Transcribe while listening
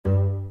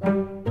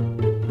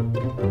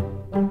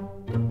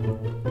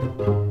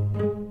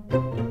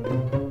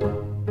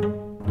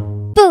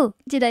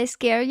Did I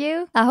scare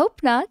you? I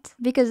hope not,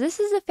 because this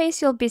is the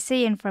face you'll be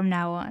seeing from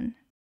now on.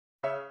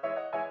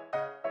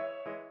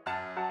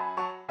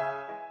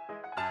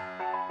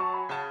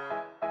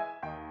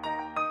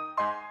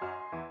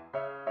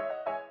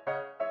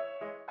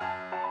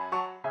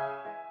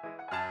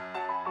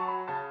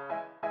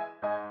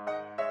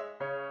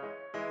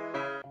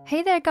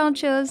 Hey there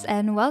Conchos,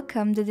 and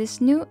welcome to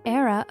this new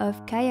era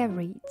of Kaya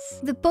Reads.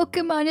 The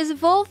Pokemon is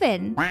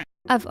evolving!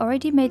 I've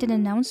already made an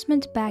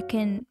announcement back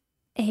in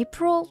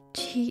April?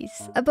 Jeez.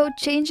 About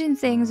changing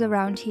things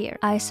around here.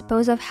 I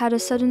suppose I've had a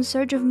sudden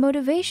surge of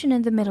motivation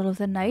in the middle of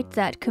the night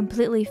that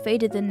completely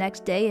faded the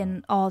next day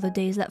and all the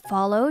days that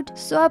followed.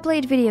 So I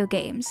played video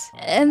games.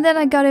 And then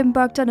I got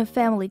embarked on a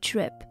family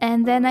trip.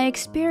 And then I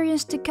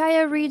experienced the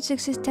Kaya Reads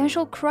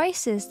existential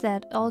crisis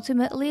that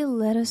ultimately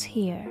led us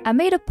here. I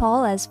made a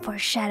poll as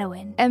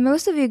foreshadowing. And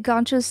most of you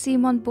Gonchos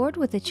seem on board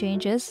with the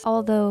changes,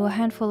 although a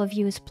handful of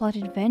you is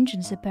plotted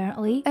vengeance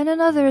apparently, and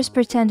another is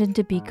pretending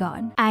to be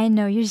gone. I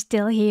know you're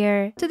still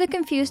here. To the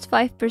confused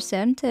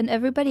 5% and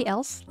everybody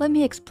else, let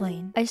me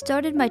explain. I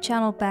started my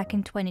channel back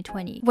in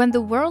 2020, when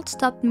the world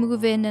stopped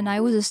moving and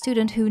I was a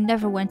student who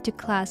never went to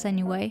class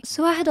anyway.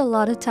 So I had a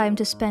lot of time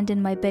to spend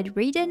in my bed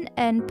reading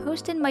and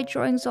posting my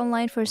drawings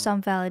online for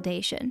some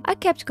validation. I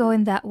kept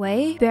going that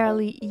way,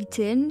 barely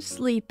eating,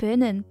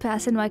 sleeping, and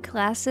passing my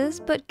classes,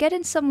 but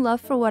getting some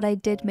love for what I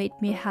did made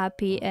me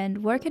happy,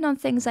 and working on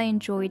things I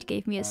enjoyed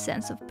gave me a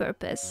sense of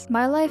purpose.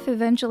 My life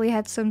eventually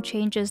had some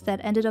changes that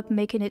ended up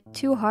making it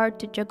too hard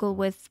to juggle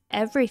with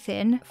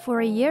everything. For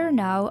a year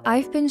now,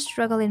 I've been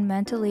struggling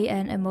mentally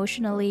and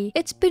emotionally.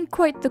 It's been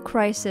quite the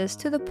crisis,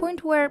 to the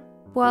point where,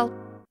 well,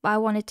 I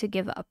wanted to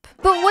give up.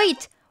 But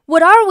wait!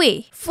 What are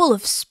we? Full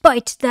of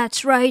spite,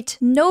 that's right.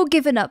 No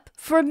giving up.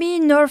 For me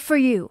nor for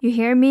you. You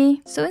hear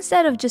me? So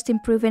instead of just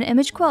improving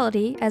image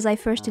quality, as I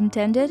first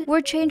intended,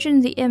 we're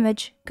changing the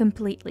image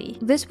completely.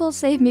 This will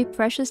save me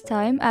precious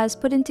time, as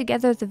putting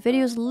together the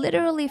videos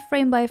literally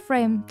frame by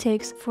frame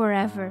takes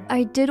forever.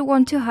 I did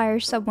want to hire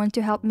someone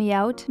to help me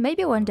out,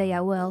 maybe one day I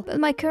will, but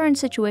my current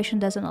situation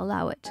doesn't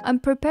allow it. I'm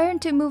preparing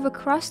to move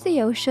across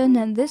the ocean,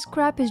 and this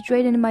crap is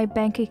draining my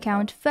bank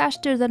account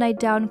faster than I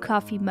down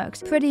coffee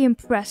mugs. Pretty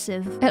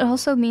impressive. It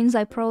also means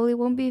I probably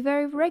won't be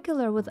very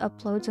regular with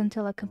uploads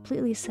until I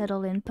completely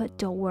settle in, but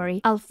don't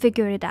worry, I'll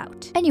figure it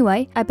out.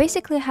 Anyway, I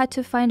basically had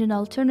to find an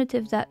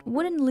alternative that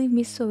wouldn't leave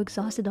me so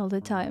exhausted all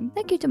the time.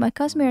 Thank you to my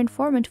Cosmere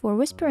informant for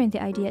whispering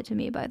the idea to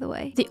me, by the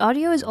way. The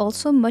audio is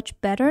also much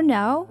better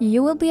now.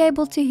 You will be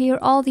able to hear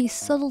all these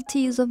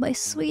subtleties of my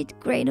sweet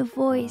grain of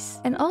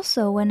voice. And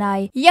also when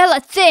I yell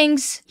at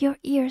things, your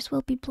ears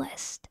will be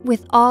blessed.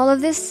 With all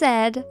of this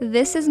said,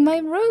 this is my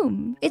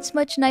room. It's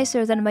much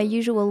nicer than my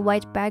usual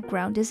white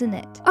background, isn't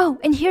it? Oh,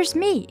 and here's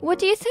me. What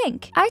do you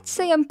think? I'd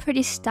say I'm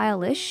pretty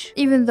stylish,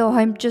 even though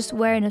I'm just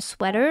wearing a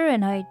sweater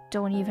and I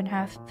don't even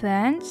have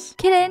pants.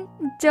 Kidding,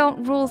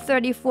 don't rule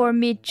 34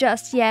 me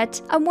just yet.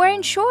 I'm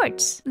wearing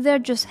shorts. They're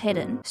just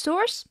hidden.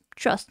 Source?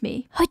 Trust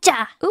me.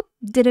 Hacha! Oop,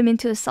 didn't mean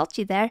to assault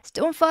you there.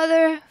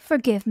 Stonefather,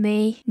 forgive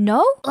me.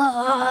 No?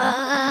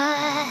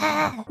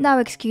 Now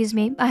excuse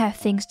me, I have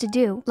things to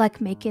do,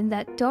 like making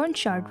that Dawn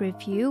Shard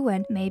review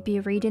and maybe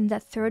reading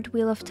that Third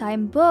Wheel of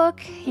Time book,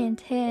 hint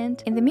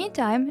hint. In the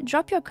meantime,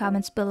 drop your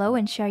comments below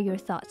and share your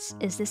thoughts.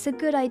 Is this a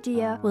good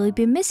idea? Will you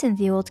be missing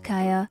the old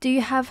Kaya? Do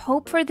you have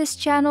hope for this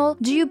channel?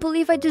 Do you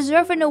believe I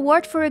deserve an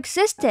award for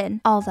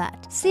existing? All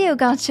that. See you,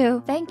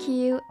 Gancho. Thank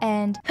you,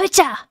 and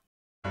hacha!